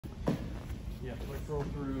So I throw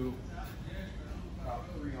through about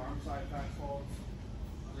 3 arm side fastballs,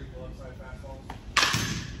 3 glove side fastballs.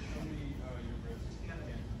 Show me your wrist again.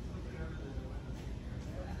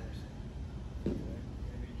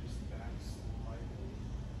 Maybe just back slightly.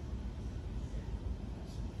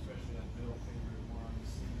 Especially that middle finger more on the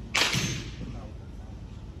seam.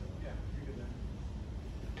 Yeah, you're good there.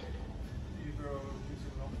 Do you throw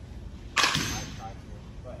 2-seam at all? I try to,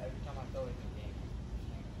 but every time I throw it in the game.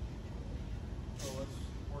 So let's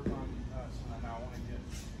work on some of that now. I want to get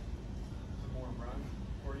some more run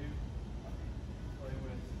for you. Play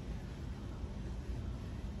with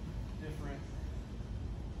different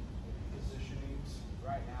positionings.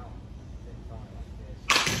 Right now, it's going like this.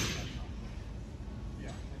 Yeah,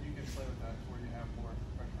 and you can play with that to where you have more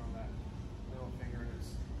pressure on that middle finger.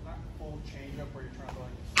 It's not full change up where you're trying to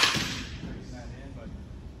like bring that in, but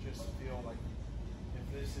just feel like if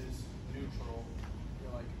this is neutral,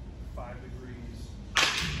 you're like 5 degrees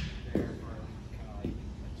there for kind of like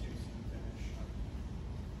a 2-seam finish.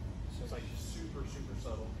 So it's like super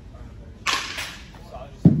subtle kind of thing. So I'll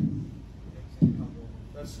just mix in a couple.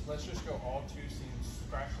 Let's just go all 2 seams.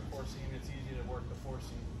 Scratch the 4 seam. It's easy to work the 4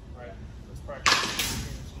 seam, right? Let's practice the 2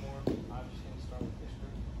 seams some more. I'm just gonna start with this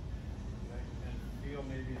group. Okay, and feel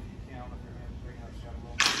maybe if you can with your hands bring up, so you have a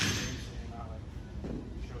little more space and you're not like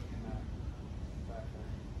choking that back there.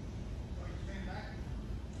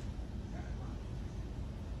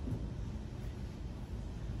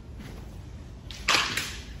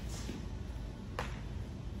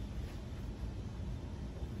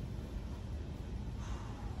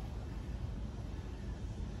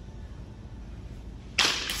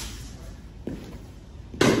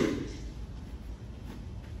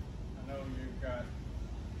 I know you've got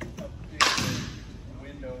a big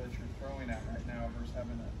window that you're throwing at right now versus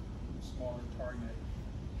having a smaller target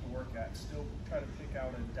to work at. Still try to pick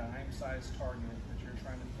out a dime-sized target that you're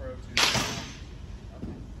trying to throw to.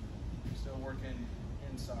 Okay. Still working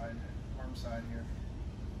inside, arm side here.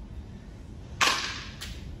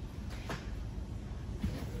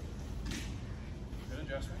 Good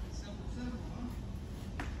adjustment.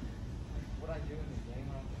 What I do in the game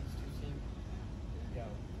when I'm doing this 2-seam is go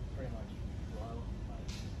pretty much low, like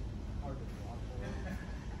hard to block for.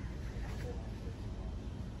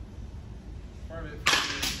 Part of it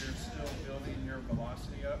is you're still building your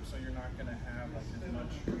velocity up, so you're not going to have like as much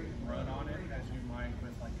run on it as you might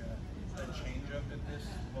with like a change-up at this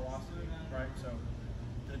velocity, right? So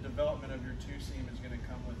the development of your 2-seam is going to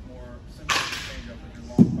come with more similar to change-up with your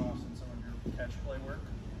long toss and some of your catch play work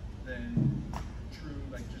than true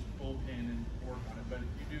like just bullpen and work on it. But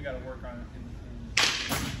you do got to work on it in the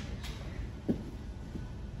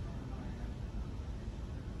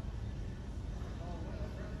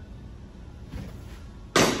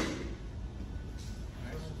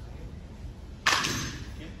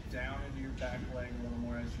down into your back leg a little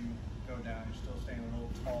more as you go down. You're still staying a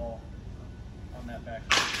little tall on that back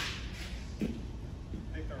leg.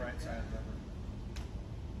 Pick the right side lever.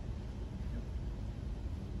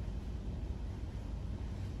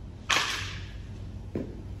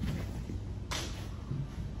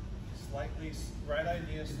 Slightly, right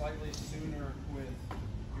idea, slightly sooner with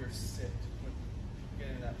your sit, with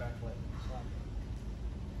getting that back leg.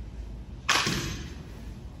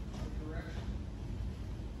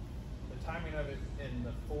 The timing of it in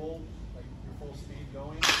the full, like your full speed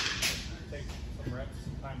going, take some reps,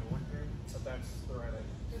 some time to work through, but that's the right idea.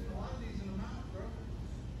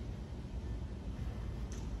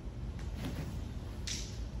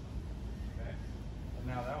 Okay, and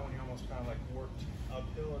now that one you almost kind of like worked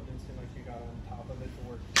uphill. It didn't seem like you got on top of it to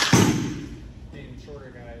work. Being a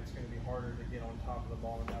shorter guy, it's going to be harder to get on top of the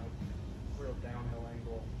ball and have a real downhill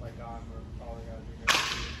angle like I'm or taller guys are going to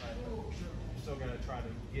do. You're still going to try to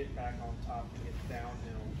get back on top and get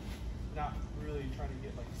downhill. Not really trying to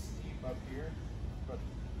get like steep up here, but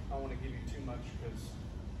I don't want to give you too much because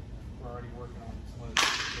we're already working on some of this.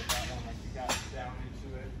 With that one, like you got down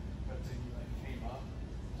into it, but then you like came up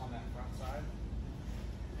on that front side.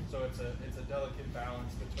 So it's a delicate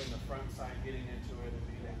balance between the front side getting into it and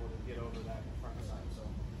being able to get over that front side. So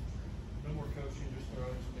no more coaching, just throw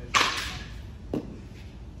some visuals.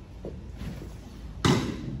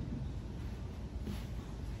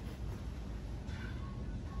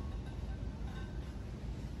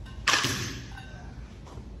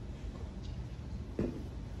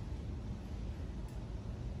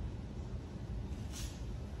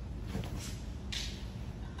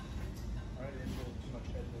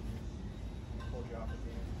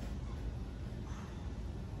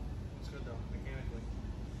 It's good though, mechanically.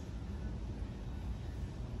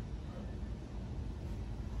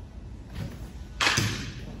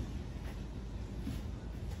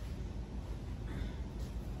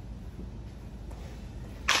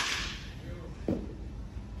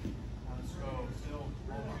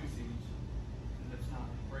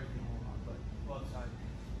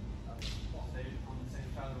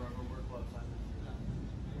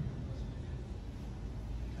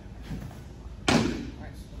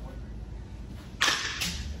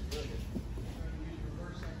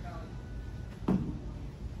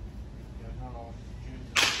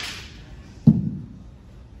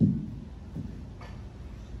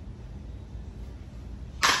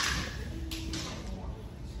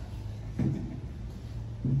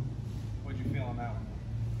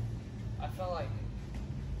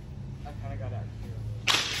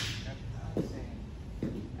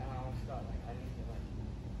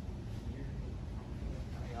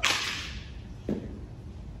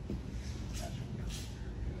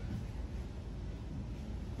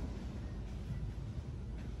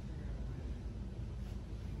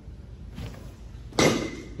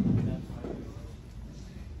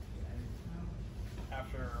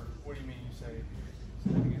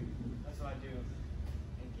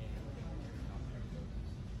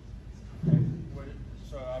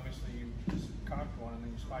 obviously you just cocked one and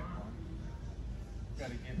then you spiked one. You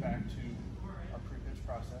got to get back to our pre-pitch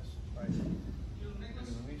process, right?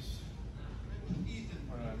 Release.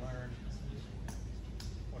 What did I learn?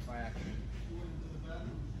 What's my action?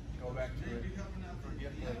 Go back to it,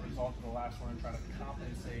 forget the result of the last one and try to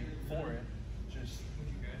compensate for it. Just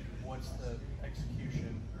what's the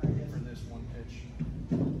execution for this one pitch?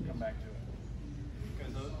 Come back to it.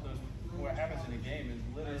 Because what happens in a game is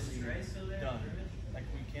literally done. Like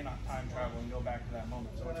we cannot time travel and go back to that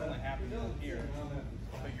moment. So it's only happening here,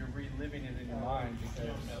 but you're reliving it in your mind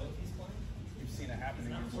because you've seen it happen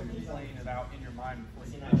again. So you're playing it out in your mind before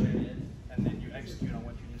you pitch it, and then you execute on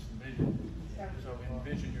what you just envisioned. So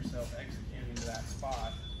envision yourself executing to that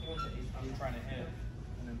spot. I'm trying to hit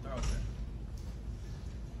and then throw it there.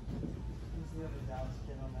 Who's the other Dallas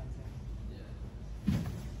kid on that team?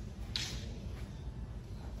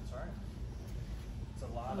 That's all right. It's a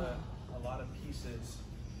lot of pieces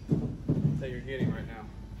that you're getting right now.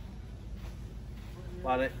 A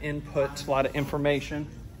lot of input, a lot of information.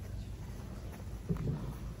 You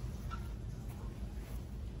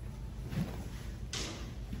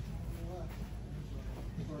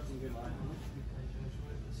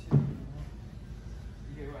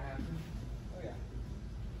get what happened? Oh yeah.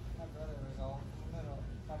 My brother was all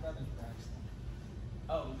my brother's Braxton.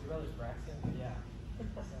 Oh, your brother's Braxton? Yeah. So,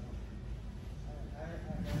 I heard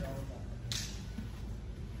all about it.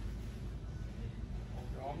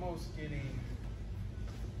 You're almost getting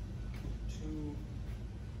too.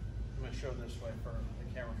 I'm gonna show this way for the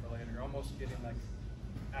camera for later. You're almost getting like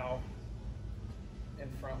out in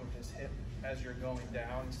front with his hip as you're going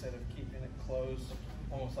down instead of keeping it closed,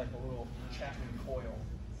 almost like a little Chapman coil.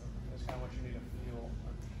 That's kind of what you need to feel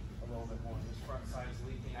a little bit more. This front side is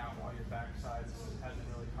leaking out while your back side hasn't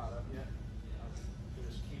really caught up yet. So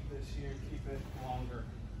just keep this here, keep it longer.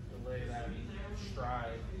 Delay that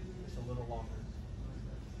stride just a little longer.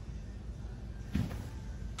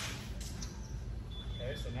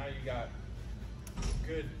 Okay, so now you got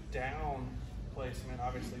good down placement,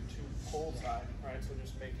 obviously to pull side, right? So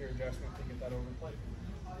just make your adjustment to get that over the plate.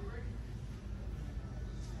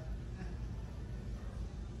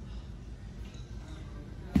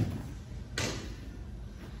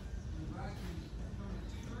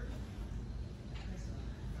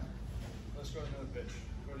 Let's go to another pitch.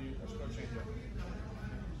 Let's go change up.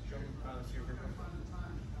 Show me, let's see if we're going.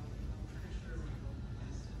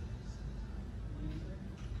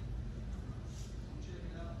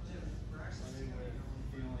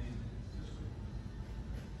 Feeling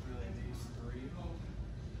really these three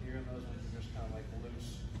here, and those ones are just kind of like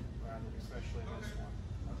loose around it, especially this one.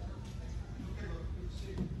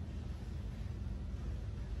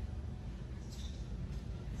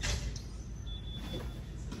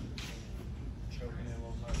 Choking in a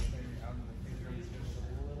little much, maybe out in the finger just a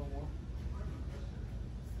little more.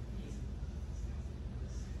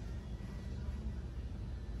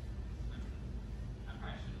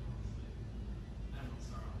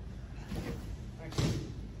 Thanks.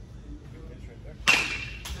 Good pitch right there.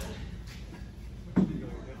 You know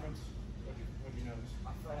the difference? What'd you notice? I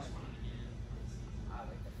felt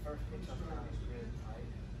like the first pitch I found was really tight.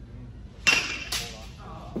 Hold on.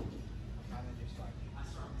 I'm kind of just like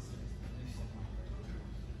loosening my grip.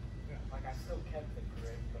 Yeah. Like I still kept the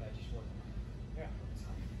grip, but I just wasn't. Yeah.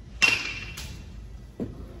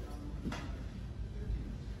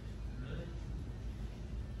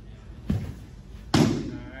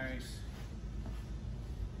 Nice.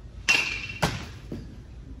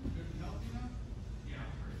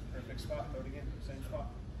 Perfect spot. Throw it again. Same spot.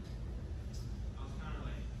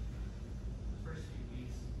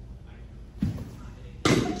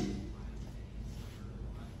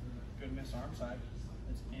 Good miss arm side.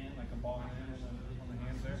 It's in like a ball in on the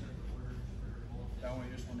hands there. That one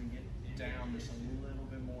you just want to get down just a little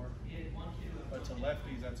bit more. But to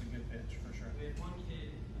lefties, that's a good pitch for sure. We had one kid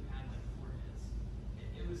who had like 4 hits.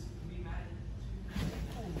 It was, we met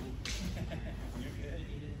You're good.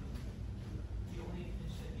 he only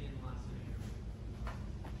pitched at me in the last inning.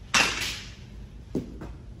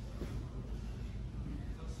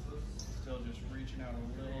 Still just reaching out a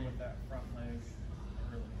little with that front leg.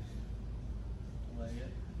 Really delay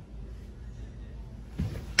it.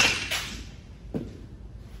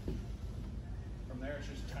 From there, it's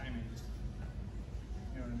just timing.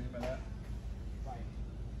 You know what I mean by that? Like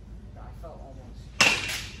I felt almost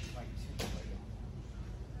like too late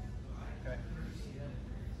on Okay.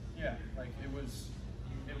 Yeah, like it was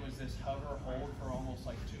this hover hold for almost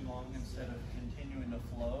like too long instead of continuing to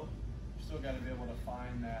flow. You still got to be able to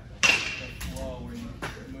find the flow where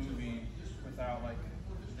you're moving without like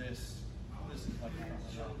this. This is like I don't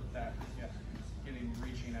know that. Yeah,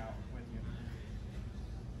 reaching lean out with you.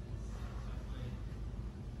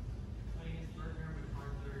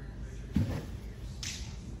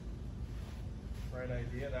 Right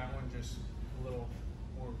idea. That one just a little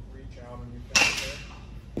more reach out on your finish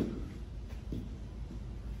there.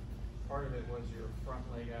 Part of it was your front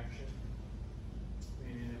leg action,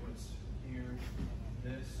 meaning it was here,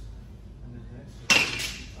 this, and then this,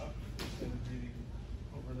 up, instead of getting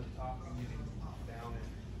over the top and getting down it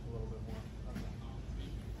a little bit more. Okay.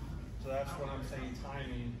 So that's what I'm saying,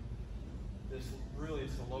 timing. This really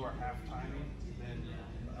is the lower half timing than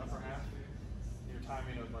the upper half. Your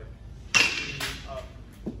timing of like up,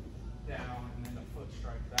 down, and then the foot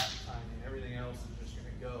strike, that timing. Everything else is just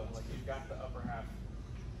gonna go. Like you've got the upper half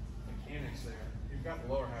mechanics there. You've got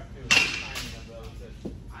the lower half too, the timing of those that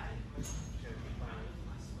you gotta be playing with.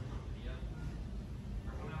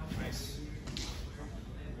 Nice.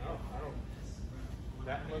 No, I don't.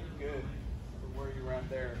 That looked good for where you were at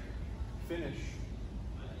there. Finish.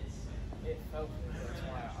 It felt good. That's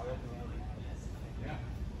why I wasn't able to. Yeah.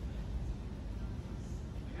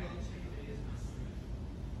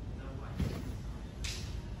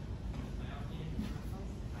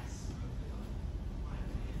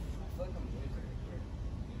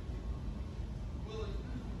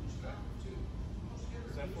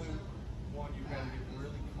 Definitely one you've got to get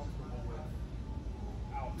really comfortable with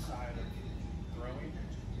outside of throwing.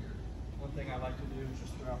 One thing I like to do is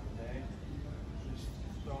just throughout the day, just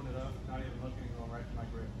throwing it up, not even looking, and going right to my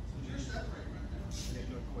grip. Just get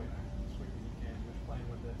to it quick, as quick as you can, just playing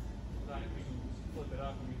with it. Sometimes you can flip it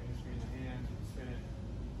up and you can just be in the hand, spin it,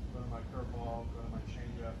 go to my curveball, go to my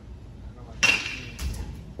changeup, go to my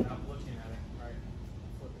not looking at it, right?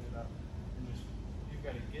 Flipping it up. And just, you've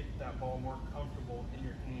got to get that ball more comfortable in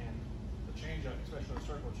your hand. The changeup, especially the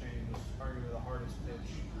circle change, is arguably the hardest pitch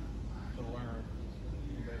to learn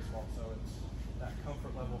in baseball. So it's that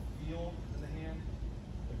comfort level feel in the hand,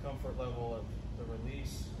 the comfort level of the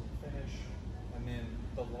release, the finish, and then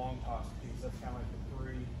the long toss piece. That's kind of like the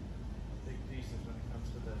three big pieces when it comes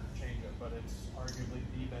to the changeup. But it's arguably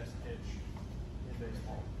the best pitch in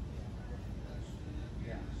baseball.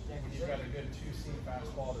 Yeah. When you've got a good two-seam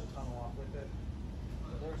fastball to tunnel off with it.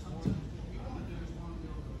 There's one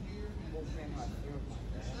bullpen I threw with my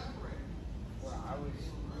dad where I was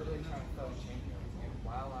literally trying to throw a changeup, and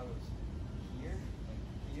while I was here, like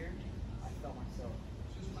here, I felt myself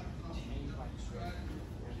change my grip. I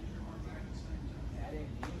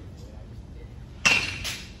didn't need it, but I just did.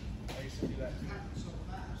 I used to do that too.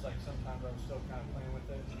 It's like sometimes I was still kind of playing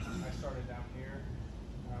with it. I started down here,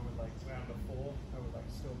 and I would like round to full. I would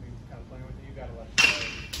like still be kind of playing with it. You got to let it go.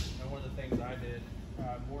 And one of the things I did,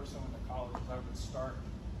 more so in the college, is I would start,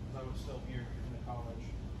 because I was still here in the college,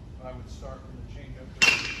 but I would start from the changeup, and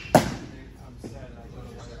then I'm set, and I go to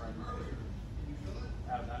whatever I do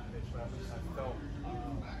out of that pitch. But at least I felt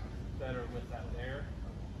better with that there.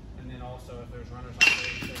 And then also, if there's runners on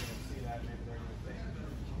base, they're going to see that. Maybe they're going to think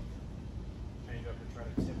change up and try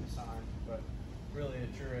to tip the sign. But really, at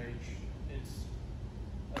your age, it's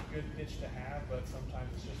a good pitch to have, but sometimes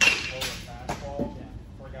it's just a slower fastball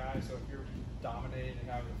for guys. So if you're dominating a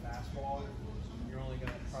guy with a fastball, you're only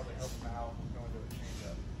going to probably help him out going to a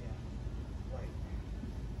changeup. Yeah. Like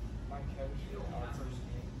my coach,